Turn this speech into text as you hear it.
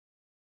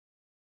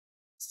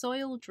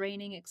Soil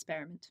draining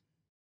experiment.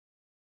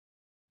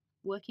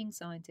 Working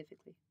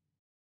scientifically.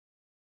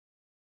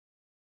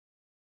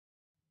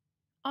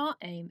 Our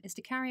aim is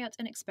to carry out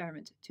an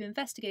experiment to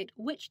investigate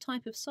which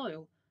type of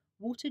soil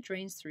water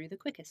drains through the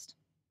quickest.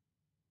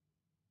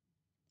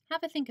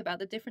 Have a think about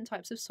the different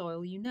types of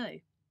soil you know.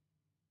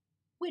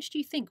 Which do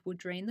you think will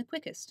drain the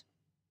quickest?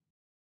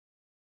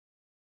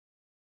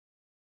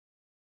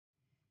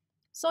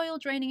 Soil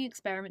draining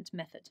experiment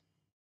method.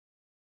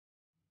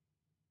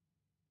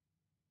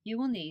 You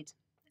will need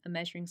a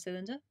measuring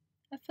cylinder,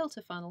 a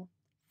filter funnel,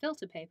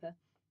 filter paper,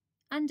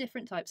 and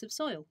different types of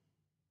soil.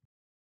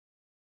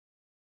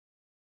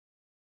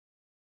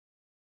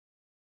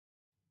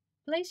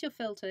 Place your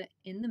filter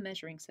in the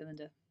measuring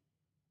cylinder.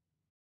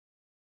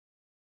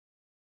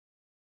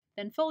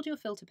 Then fold your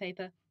filter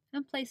paper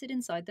and place it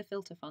inside the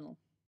filter funnel.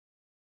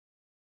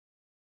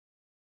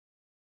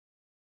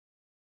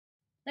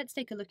 Let's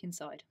take a look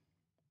inside.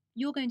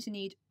 You're going to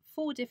need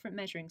 4 different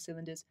measuring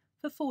cylinders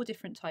for 4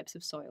 different types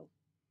of soil.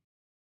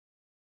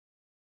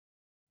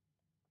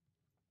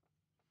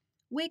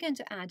 We're going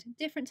to add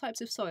different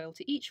types of soil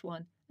to each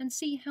one and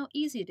see how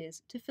easy it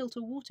is to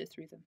filter water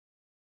through them.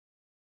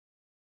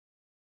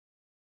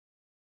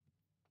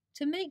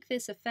 To make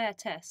this a fair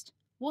test,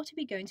 what are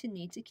we going to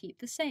need to keep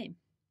the same?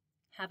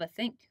 Have a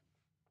think.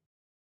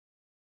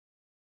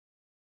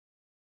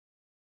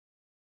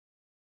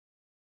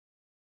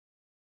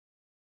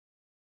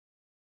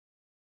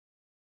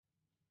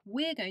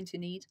 We're going to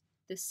need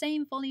the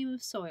same volume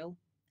of soil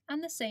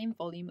and the same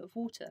volume of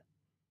water.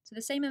 So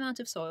the same amount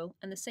of soil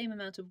and the same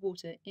amount of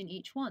water in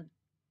each one.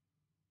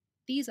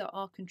 These are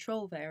our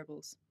control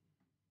variables,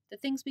 the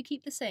things we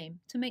keep the same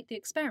to make the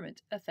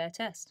experiment a fair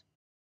test.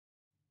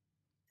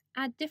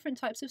 Add different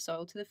types of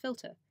soil to the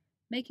filter,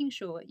 making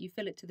sure you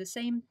fill it to the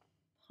same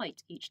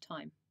height each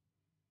time.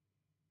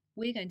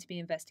 We're going to be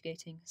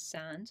investigating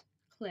sand,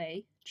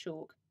 clay,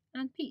 chalk,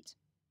 and peat.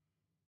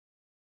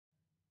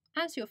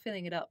 As you're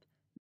filling it up,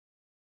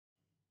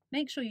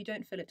 make sure you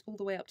don't fill it all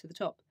the way up to the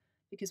top,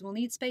 because we'll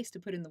need space to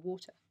put in the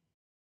water.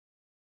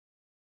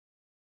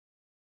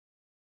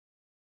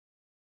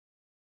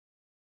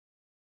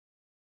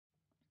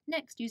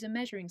 Next, use a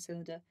measuring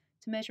cylinder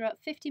to measure out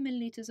 50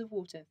 millilitres of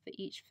water for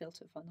each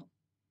filter funnel.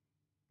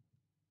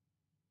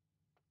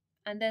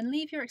 And then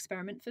leave your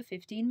experiment for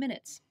 15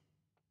 minutes.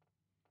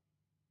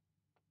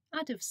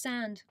 Out of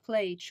sand,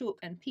 clay, chalk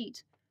and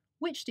peat,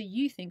 which do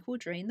you think will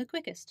drain the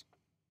quickest?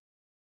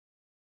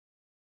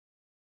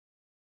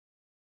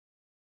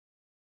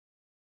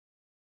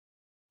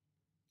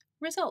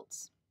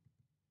 Results.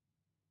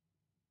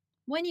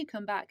 When you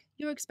come back,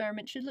 your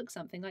experiment should look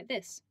something like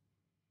this.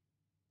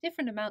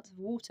 Different amounts of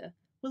water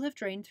will have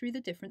drained through the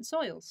different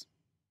soils.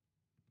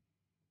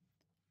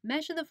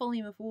 Measure the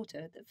volume of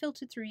water that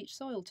filtered through each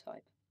soil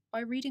type by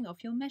reading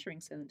off your measuring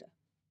cylinder.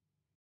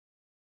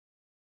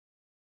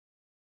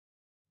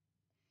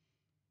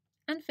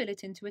 And fill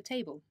it into a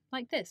table,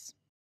 like this.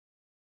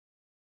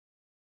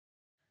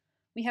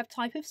 We have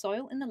type of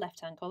soil in the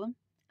left-hand column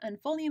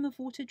and volume of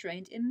water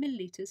drained in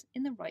millilitres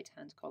in the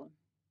right-hand column.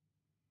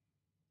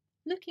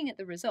 Looking at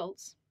the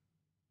results,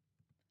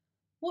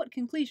 what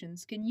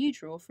conclusions can you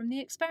draw from the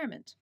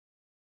experiment?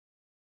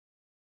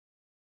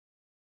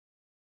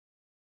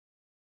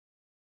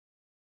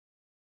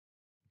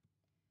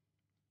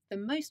 The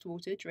most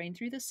water drained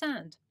through the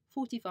sand,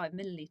 45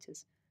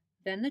 millilitres,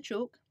 then the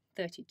chalk,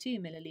 32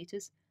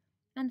 millilitres,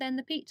 and then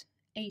the peat,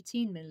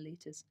 18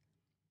 millilitres.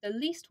 The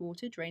least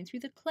water drained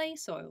through the clay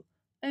soil,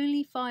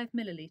 only 5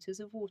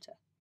 millilitres of water.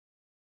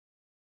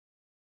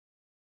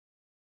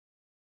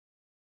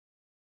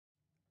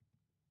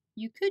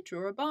 You could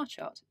draw a bar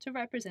chart to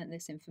represent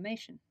this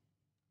information.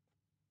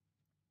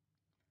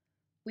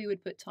 We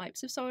would put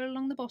types of soil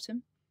along the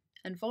bottom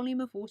and volume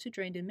of water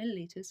drained in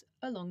millilitres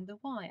along the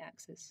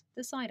y-axis,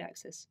 the side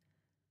axis.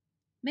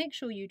 Make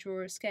sure you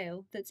draw a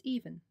scale that's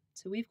even,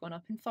 so we've gone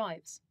up in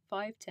 5s,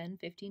 5, 10,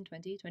 15,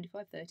 20,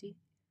 25, 30,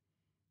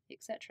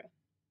 etc.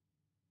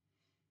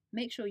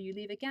 Make sure you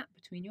leave a gap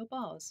between your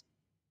bars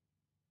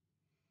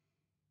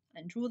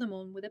and draw them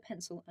on with a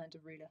pencil and a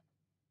ruler.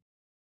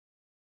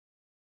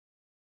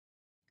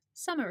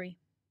 Summary.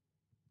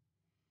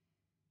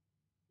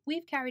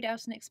 We've carried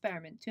out an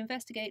experiment to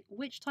investigate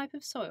which type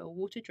of soil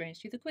water drains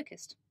through the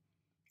quickest,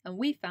 and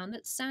we found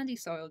that sandy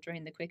soil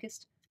drained the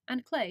quickest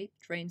and clay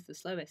drains the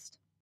slowest.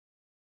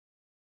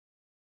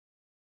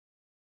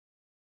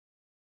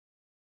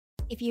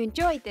 If you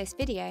enjoyed this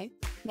video,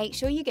 make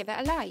sure you give it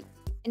a like,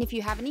 and if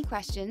you have any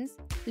questions,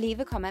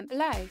 leave a comment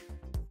below.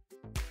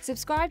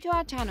 Subscribe to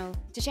our channel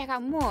to check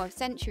out more of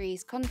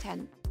Century's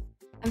content,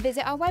 and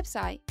visit our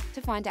website to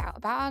find out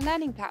about our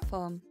learning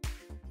platform.